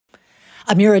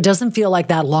Amir, it doesn't feel like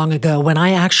that long ago when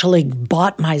I actually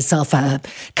bought myself a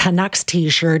Canucks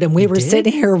t-shirt and we were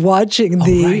sitting here watching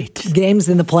the games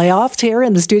in the playoffs here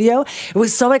in the studio. It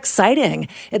was so exciting.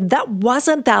 That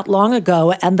wasn't that long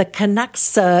ago, and the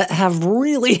Canucks have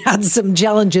really had some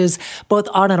challenges both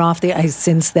on and off the ice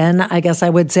since then, I guess I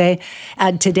would say.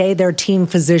 Today, their team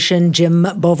physician, Jim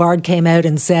Bovard, came out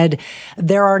and said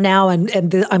there are now,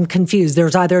 and I'm confused,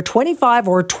 there's either 25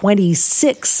 or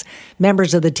 26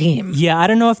 members of the team. Yeah, I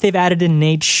don't know if they've added in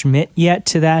Nate Schmidt yet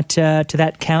to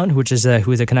that count, who is a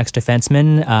Canucks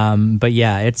defenseman. But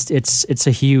yeah, it's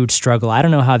a huge struggle. I don't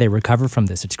know how they recover from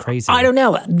this. It's crazy. I don't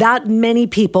know. That many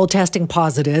people testing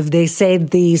positive. They say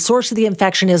the source of the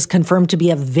infection is confirmed to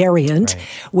be a variant,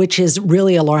 which is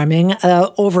really alarming.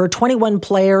 Over 21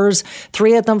 players,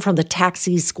 3 of them from the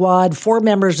taxi squad, 4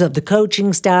 members of the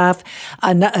coaching staff,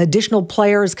 additional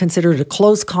players considered a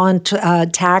close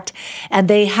contact, and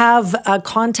they have a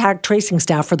contact tracing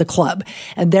staff for the club.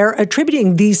 And they're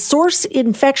attributing the source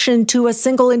infection to a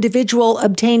single individual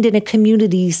obtained in a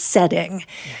community setting.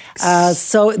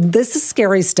 So this is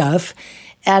scary stuff.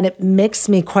 And it makes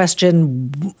me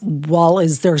question, well,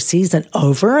 is their season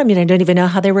over? I mean, I don't even know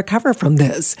how they recover from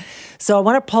this. So I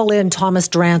want to pull in Thomas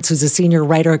Drance, who's a senior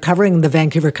writer covering the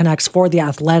Vancouver Canucks for The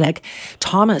Athletic.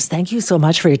 Thomas, thank you so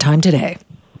much for your time today.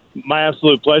 My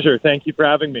absolute pleasure. Thank you for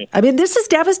having me. I mean, this is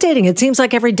devastating. It seems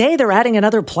like every day they're adding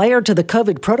another player to the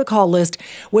COVID protocol list,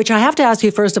 which I have to ask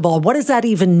you, first of all, what does that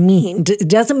even mean? It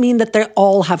doesn't mean that they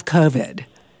all have COVID.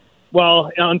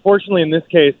 Well, unfortunately, in this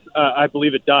case, I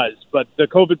believe it does. But the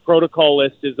COVID protocol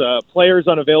list is a players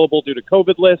unavailable due to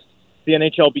COVID list. The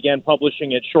NHL began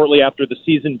publishing it shortly after the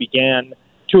season began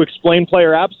to explain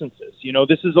player absences. You know,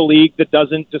 this is a league that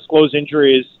doesn't disclose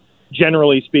injuries,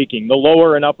 generally speaking. The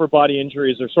lower and upper body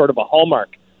injuries are sort of a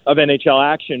hallmark of NHL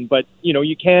action. But, you know,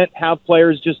 you can't have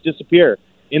players just disappear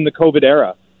in the COVID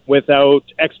era without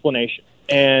explanation.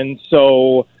 And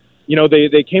so, you know,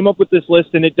 they came up with this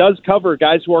list, and it does cover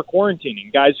guys who are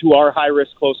quarantining, guys who are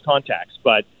high-risk close contacts.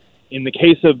 But in the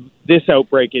case of this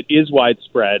outbreak, it is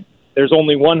widespread. There's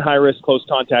only one high-risk close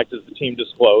contact, as the team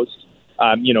disclosed.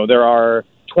 You know, there are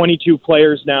 22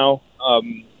 players now,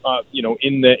 you know,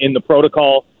 in the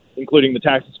protocol, including the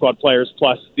taxi squad players,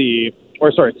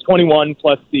 it's 21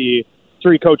 plus the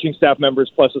 3 coaching staff members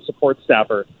plus a support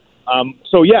staffer.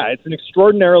 So, yeah, it's an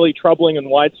extraordinarily troubling and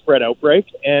widespread outbreak,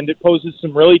 and it poses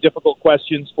some really difficult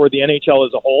questions for the NHL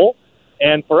as a whole.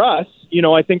 And for us, you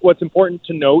know, I think what's important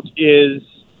to note is,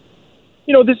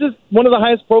 you know, this is one of the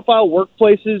highest profile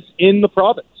workplaces in the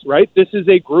province, right? This is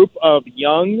a group of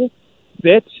young,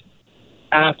 fit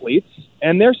athletes,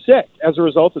 and they're sick as a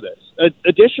result of this.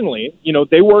 Additionally, you know,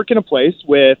 they work in a place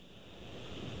with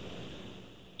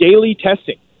daily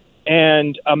testing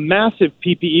and a massive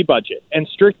PPE budget and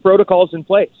strict protocols in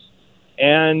place.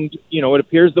 And, you know, it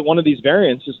appears that one of these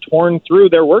variants has torn through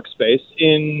their workspace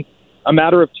in a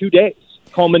matter of 2 days,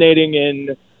 culminating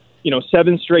in, you know,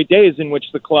 7 straight days in which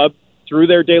the club, through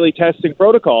their daily testing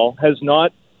protocol, has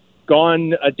not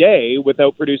gone a day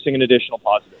without producing an additional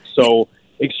positive. So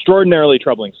extraordinarily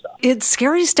troubling stuff. It's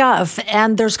scary stuff,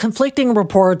 and there's conflicting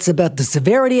reports about the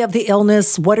severity of the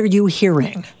illness. What are you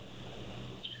hearing?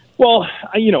 Well,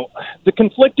 you know, the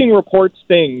conflicting reports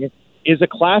thing is a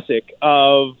classic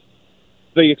of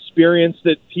the experience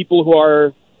that people who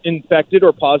are infected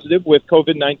or positive with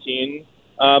COVID-19,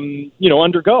 you know,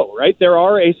 undergo, right? There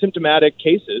are asymptomatic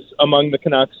cases among the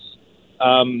Canucks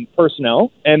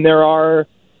personnel, and there are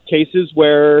cases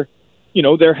where, you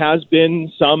know, there has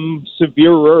been some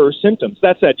severer symptoms.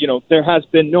 That said, you know, there has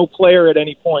been no player at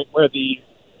any point where the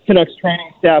Canucks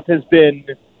training staff has been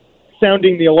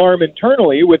sounding the alarm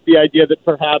internally with the idea that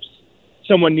perhaps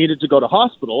someone needed to go to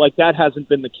hospital. Like, that hasn't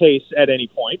been the case at any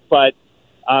point. But,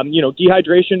 you know,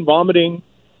 dehydration, vomiting,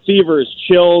 fevers,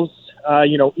 chills,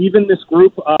 you know, even this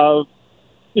group of,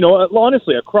 you know,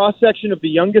 honestly, a cross-section of the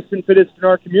youngest and fittest in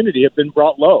our community have been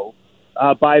brought low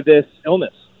by this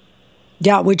illness.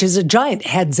 Yeah, which is a giant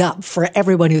heads up for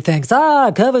everyone who thinks,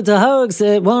 COVID's a hoax,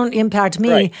 it won't impact me.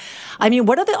 Right. I mean,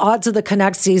 what are the odds of the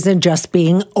Canucks season just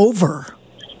being over?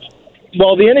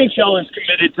 Well, the NHL is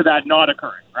committed to that not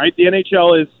occurring, right? The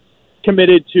NHL is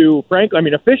committed to, frankly, I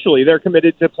mean, officially, they're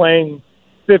committed to playing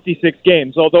 56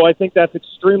 games, although I think that's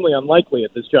extremely unlikely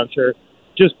at this juncture,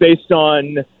 just based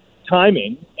on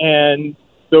timing and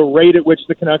the rate at which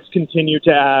the Canucks continue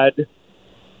to add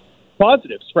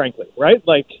positives, frankly, right?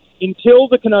 Like, until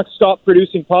the Canucks stop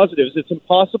producing positives, it's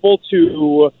impossible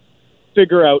to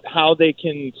figure out how they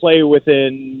can play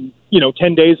within, you know,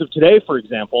 10 days of today, for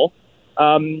example,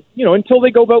 you know, until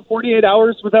they go about 48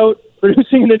 hours without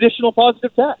producing an additional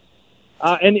positive test.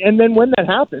 And then when that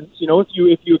happens,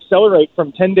 if you accelerate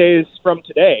from 10 days from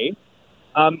today,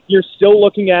 you're still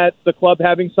looking at the club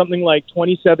having something like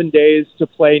 27 days to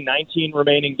play 19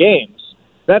 remaining games.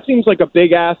 That seems like a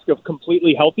big ask of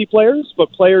completely healthy players,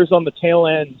 but players on the tail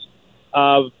end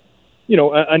of,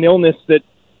 an illness that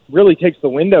really takes the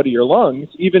wind out of your lungs,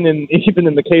 even in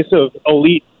the case of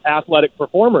elite athletic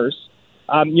performers,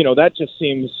 that just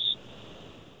seems,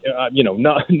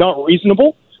 not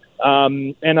reasonable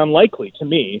and unlikely to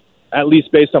me, at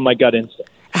least based on my gut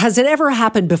instinct. Has it ever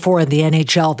happened before in the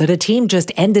NHL that a team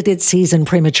just ended its season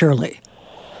prematurely?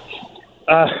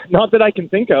 Not that I can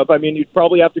think of. I mean, you'd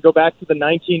probably have to go back to the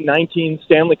 1919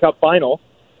 Stanley Cup Final,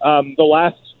 the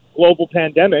last global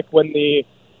pandemic, when the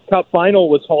Cup Final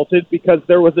was halted because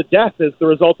there was a death as the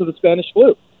result of the Spanish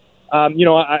flu.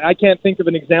 I can't think of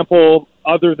an example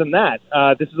other than that.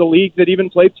 This is a league that even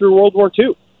played through World War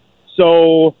II.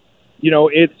 So,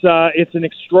 it's an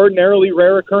extraordinarily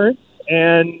rare occurrence,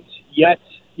 and yet,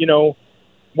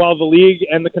 while the league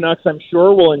and the Canucks, I'm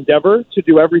sure, will endeavor to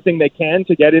do everything they can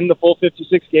to get in the full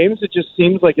 56 games, it just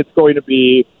seems like it's going to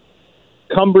be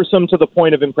cumbersome to the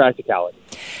point of impracticality.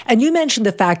 And you mentioned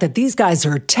the fact that these guys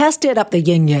are tested up the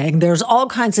yin-yang. There's all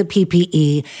kinds of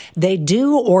PPE. They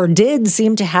do or did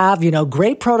seem to have,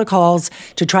 great protocols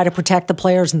to try to protect the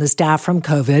players and the staff from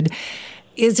COVID.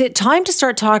 Is it time to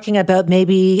start talking about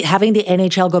maybe having the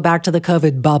NHL go back to the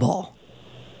COVID bubble?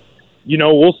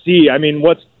 We'll see. I mean,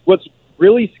 what's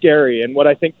really scary and what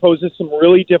I think poses some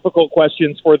really difficult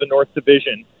questions for the North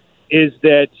Division is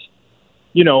that,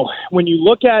 when you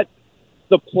look at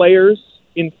the players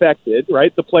infected,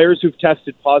 right, the players who've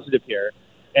tested positive here,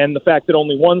 and the fact that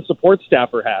only one support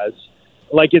staffer has,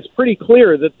 it's pretty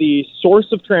clear that the source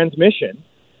of transmission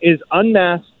is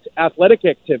unmasked athletic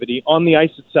activity on the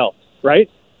ice itself, right?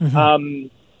 Mm-hmm.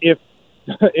 If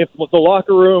the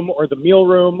locker room or the meal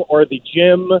room or the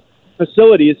gym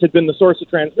facilities had been the source of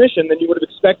transmission, then you would have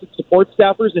expected support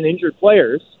staffers and injured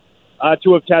players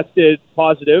to have tested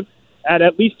positive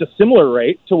at least a similar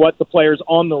rate to what the players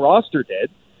on the roster did.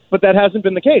 But that hasn't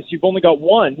been the case. You've only got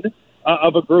one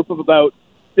of a group of about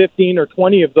 15 or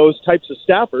 20 of those types of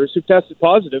staffers who've tested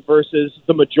positive versus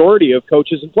the majority of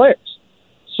coaches and players.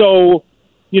 So,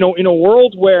 in a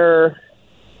world where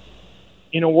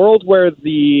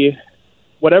the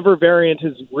whatever variant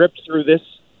has ripped through this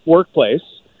workplace,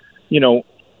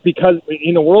 because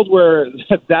in a world where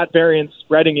that variant's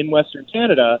spreading in Western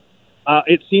Canada,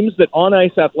 it seems that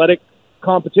on-ice athletic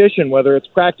competition, whether it's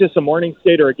practice, a morning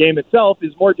skate, or a game itself,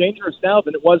 is more dangerous now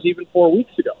than it was even 4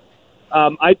 weeks ago.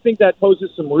 I think that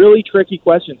poses some really tricky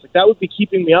questions. That would be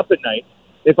keeping me up at night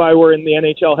if I were in the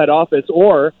NHL head office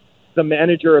or the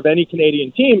manager of any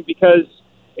Canadian team, because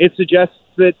it suggests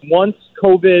that once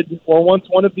COVID or once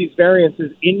one of these variants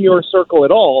is in your circle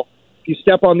at all, if you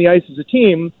step on the ice as a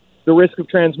team, the risk of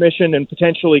transmission and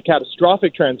potentially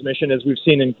catastrophic transmission, as we've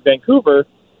seen in Vancouver,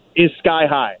 is sky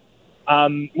high.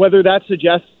 Whether that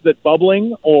suggests that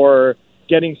bubbling or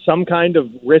getting some kind of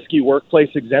risky workplace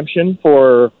exemption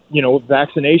for,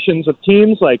 vaccinations of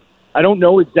teams, I don't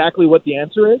know exactly what the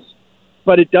answer is,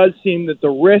 but it does seem that the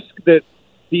risk that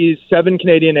these 7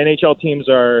 Canadian NHL teams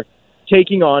are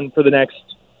taking on for the next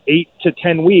 8 to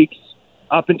 10 weeks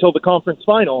up until the conference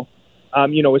final,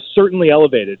 is certainly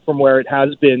elevated from where it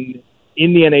has been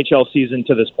in the NHL season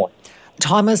to this point.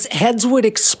 Thomas, heads would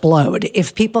explode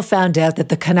if people found out that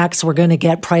the Canucks were going to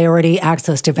get priority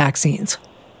access to vaccines.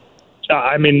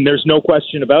 There's no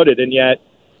question about it. And yet,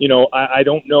 I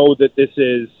don't know that this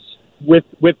is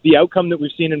with the outcome that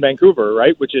we've seen in Vancouver,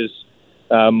 right? Which is,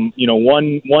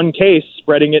 one case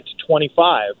spreading it to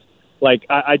 25.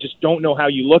 I just don't know how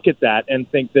you look at that and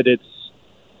think that it's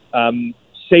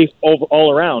safe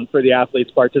all around for the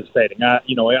athletes participating.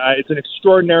 It's an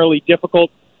extraordinarily difficult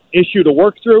issue to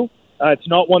work through. It's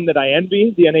not one that I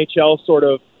envy the NHL sort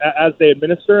of as they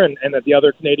administer and that the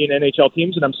other Canadian NHL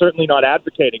teams. And I'm certainly not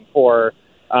advocating for,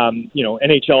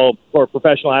 NHL or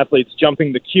professional athletes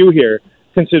jumping the queue here,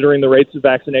 considering the rates of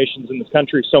vaccinations in this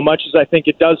country, so much as I think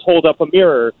it does hold up a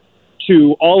mirror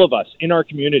to all of us in our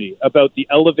community about the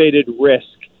elevated risk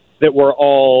that we're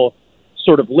all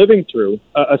sort of living through,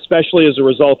 especially as a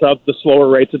result of the slower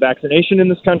rates of vaccination in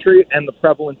this country and the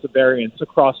prevalence of variants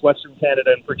across Western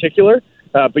Canada in particular.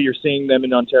 But you're seeing them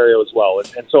in Ontario as well.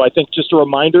 And so I think just a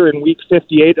reminder in week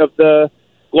 58 of the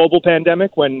global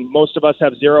pandemic, when most of us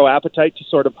have zero appetite to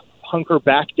sort of hunker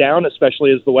back down,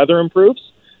 especially as the weather improves,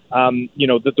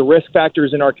 that the risk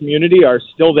factors in our community are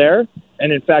still there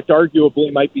and, in fact,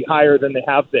 arguably might be higher than they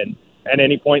have been at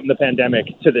any point in the pandemic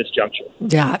to this juncture.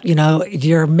 Yeah,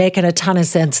 you're making a ton of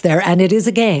sense there. And it is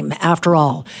a game, after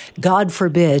all. God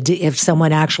forbid if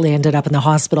someone actually ended up in the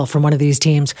hospital from one of these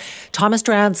teams. Thomas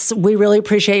Drance, we really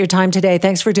appreciate your time today.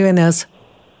 Thanks for doing this.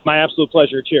 My absolute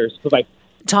pleasure. Cheers. Bye-bye.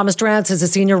 Thomas Drance is a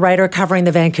senior writer covering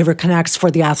the Vancouver Canucks for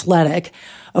The Athletic.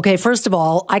 Okay, first of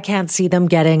all, I can't see them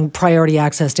getting priority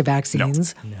access to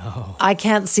vaccines. No. I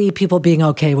can't see people being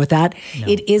okay with that. No.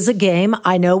 It is a game.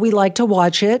 I know we like to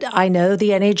watch it. I know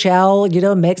the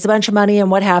NHL, makes a bunch of money and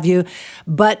what have you.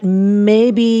 But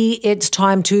maybe it's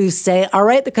time to say, all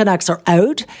right, the Canucks are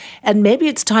out. And maybe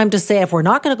it's time to say, if we're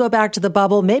not going to go back to the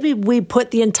bubble, maybe we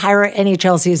put the entire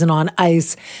NHL season on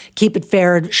ice, keep it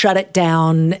fair, shut it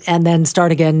down, and then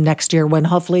start again next year when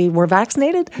hopefully we're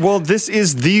vaccinated. Well, this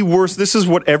is the worst. This is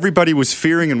what everybody was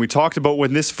fearing, and we talked about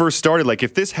when this first started. Like,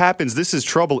 if this happens, this is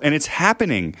trouble, and it's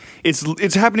happening.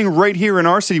 It's happening right here in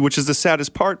our city, which is the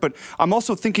saddest part. But I'm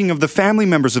also thinking of the family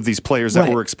members of these players that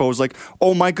were exposed. Like,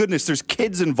 oh my goodness, there's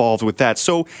kids involved with that.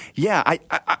 So yeah,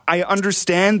 I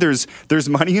understand there's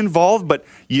money involved, but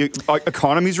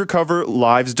economies recover,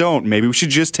 lives don't. Maybe we should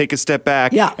just take a step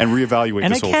back and reevaluate this whole thing.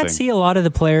 And I can't see a lot of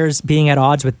the players being at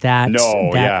odds with that.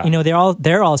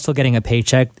 They're all still getting a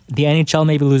paycheck. The NHL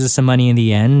maybe loses some money in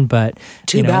the end, but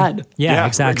too bad. Yeah,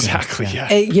 exactly.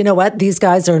 You know what? These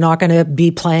guys are not going to be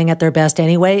playing at their best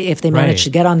anyway if they manage to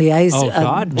get on the ice. Oh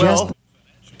God!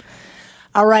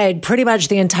 All right, pretty much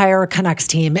the entire Canucks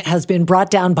team has been brought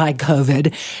down by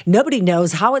COVID. Nobody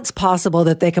knows how it's possible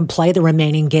that they can play the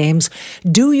remaining games.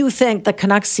 Do you think the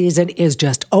Canucks season is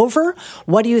just over?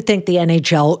 What do you think the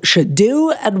NHL should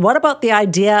do? And what about the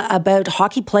idea about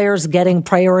hockey players getting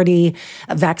priority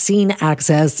vaccine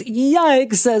access?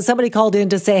 Yikes. Somebody called in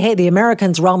to say, hey, the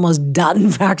Americans were almost done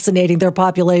vaccinating their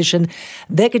population.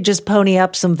 They could just pony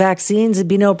up some vaccines. It'd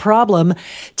be no problem.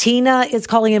 Tina is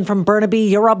calling in from Burnaby.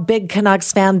 You're a big Canucks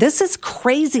fan. This is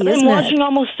crazy, isn't it? I've been watching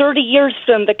almost 30 years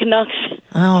from the Canucks.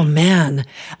 Oh, man.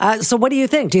 So what do you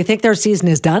think? Do you think their season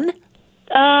is done?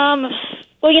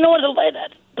 Well, you know what?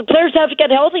 The players have to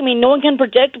get healthy. I mean, no one can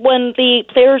predict when the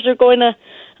players are going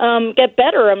to get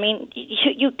better. I mean,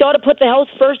 you got to put the health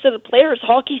first of the players.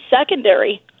 Hockey's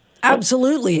secondary.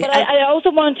 Absolutely. But I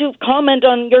also want to comment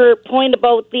on your point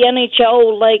about the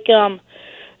NHL,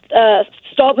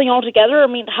 stopping altogether. I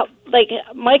mean,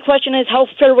 my question is, how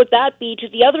fair would that be to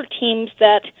the other teams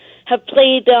that have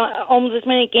played almost as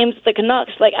many games as the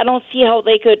Canucks? I don't see how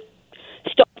they could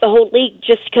stop the whole league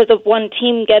just because of one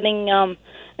team getting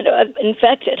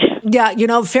infected.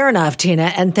 Yeah, fair enough,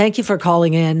 Tina. And thank you for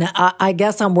calling in. I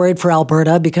guess I'm worried for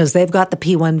Alberta because they've got the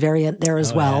P1 variant there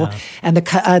as well. Yeah. And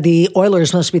the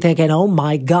Oilers must be thinking, oh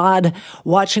my God,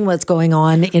 watching what's going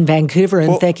on in Vancouver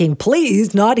and thinking,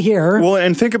 please, not here. Well,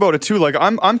 and think about it too.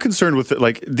 I'm concerned with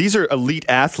it. These are elite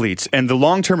athletes, and the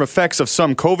long-term effects of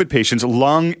some COVID patients,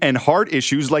 lung and heart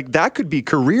issues, that could be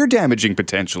career damaging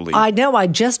potentially. I know. I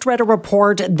just read a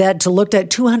report that looked at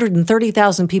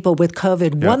 230,000 people with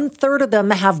COVID. Yeah. 1/3 of them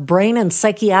have brain and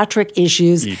psychiatric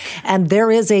issues, and there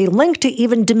is a link to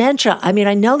even dementia. I mean,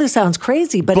 I know this sounds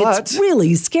crazy, but it's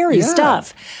really scary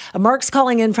stuff. Mark's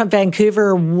calling in from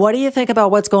Vancouver. What do you think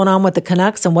about what's going on with the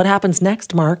Canucks, and what happens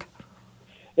next, Mark?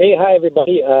 Hey, hi,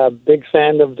 everybody. Big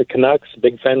fan of the Canucks,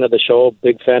 big fan of the show,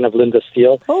 big fan of Linda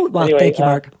Steele. Oh, well, anyway, thank you,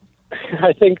 Mark.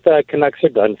 I think the Canucks are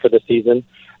done for the season,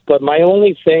 but my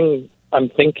only thing I'm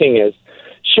thinking is,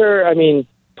 sure, I mean,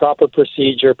 proper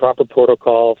procedure, proper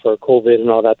protocol for COVID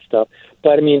and all that stuff.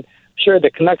 But, I mean, sure,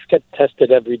 the Canucks get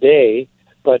tested every day.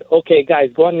 But, okay, guys,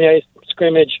 go on the ice,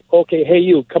 scrimmage. Okay, hey,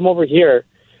 you, come over here.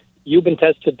 You've been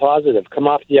tested positive. Come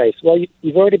off the ice. Well,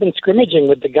 you've already been scrimmaging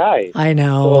with the guys. I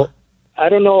know. So, I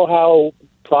don't know how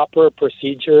proper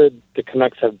procedure the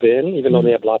Canucks have been, even though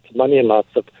they have lots of money and lots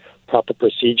of proper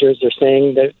procedures they're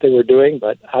saying that they were doing,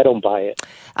 but I don't buy it.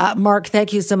 Mark,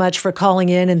 thank you so much for calling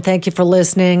in, and thank you for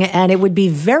listening. And it would be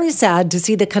very sad to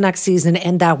see the Canucks season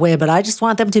end that way, but I just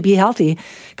want them to be healthy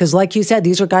because, like you said,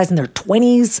 these are guys in their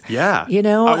 20s. Yeah.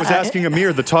 I was asking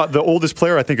Amir, the oldest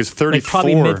player I think is 34.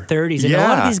 Probably mid-30s. And a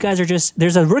lot of these guys are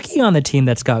there's a rookie on the team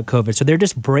that's got COVID, so they're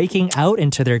just breaking out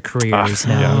into their careers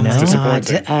now. It's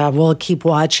disappointing. We'll keep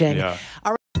watching. Yeah.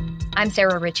 I'm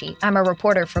Sarah Ritchie. I'm a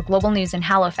reporter for Global News in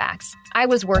Halifax. I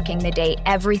was working the day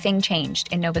everything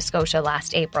changed in Nova Scotia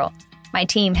last April. My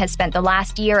team has spent the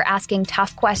last year asking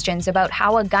tough questions about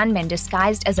how a gunman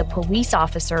disguised as a police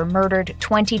officer murdered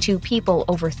 22 people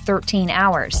over 13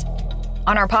 hours.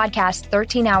 On our podcast,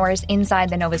 13 Hours Inside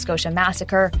the Nova Scotia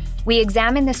Massacre, we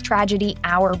examine this tragedy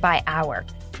hour by hour.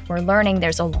 We're learning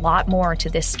there's a lot more to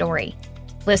this story.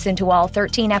 Listen to all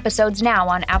 13 episodes now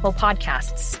on Apple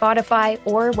Podcasts, Spotify,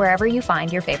 or wherever you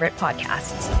find your favorite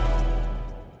podcasts.